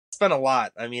been a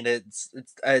lot. I mean, it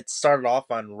started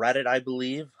off on Reddit, I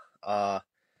believe,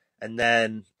 and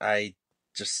then I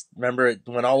just remember it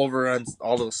went all over on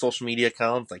all the social media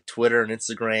accounts like Twitter and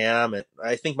Instagram. And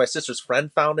I think my sister's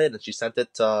friend found it and she sent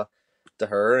it to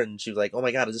her, and she was like, "Oh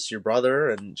my God, is this your brother?"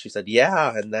 And she said,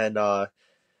 "Yeah." And then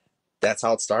that's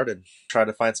how it started. Try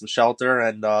to find some shelter,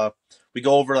 and we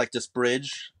go over like this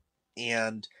bridge,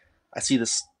 and I see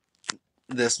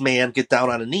this man get down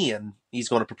on a knee, and he's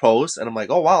going to propose, and I'm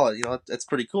like, "Oh wow, it's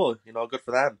pretty cool, good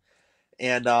for them."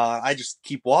 And I just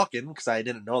keep walking because I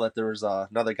didn't know that there was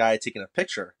another guy taking a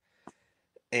picture,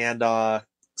 and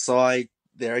so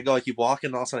there I go, I keep walking,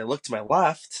 and all of a sudden I look to my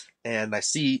left, and I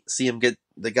see him get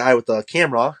the guy with the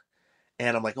camera,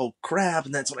 and I'm like, "Oh crap!"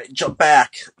 And that's when I jump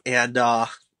back, and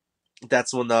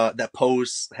that's when that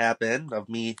pose happened of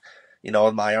me,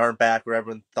 with my arm back where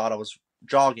everyone thought I was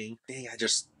jogging. Dang, I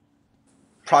just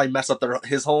probably messed up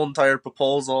his whole entire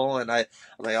proposal, and I'm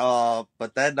like, oh,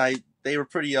 but then they were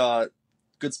pretty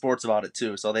good sports about it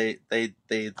too, so they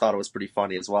thought it was pretty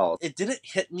funny as well. It didn't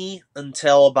hit me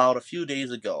until about a few days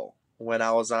ago when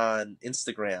I was on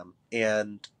Instagram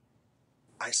and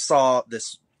I saw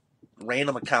this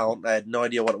random account. I had no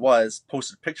idea what it was.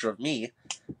 Posted a picture of me.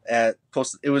 It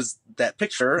was that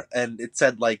picture, and it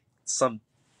said like some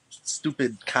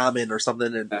stupid comment or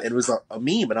something, and it was a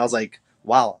meme. And I was like,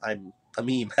 "Wow, I'm a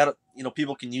meme."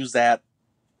 People can use that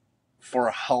for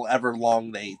however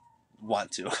long they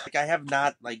want to. Like, I have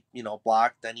not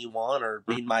blocked anyone or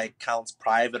made my accounts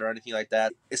private or anything like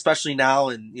that. Especially now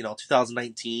in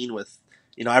 2019 with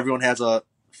everyone has a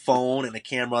phone and a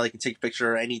camera. They can take a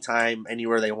picture anytime,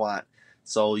 anywhere they want.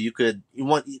 So you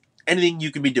want anything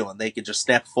you can be doing. They could just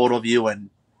snap a photo of you and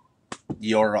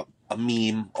you're a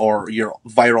meme or you're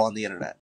viral on the internet.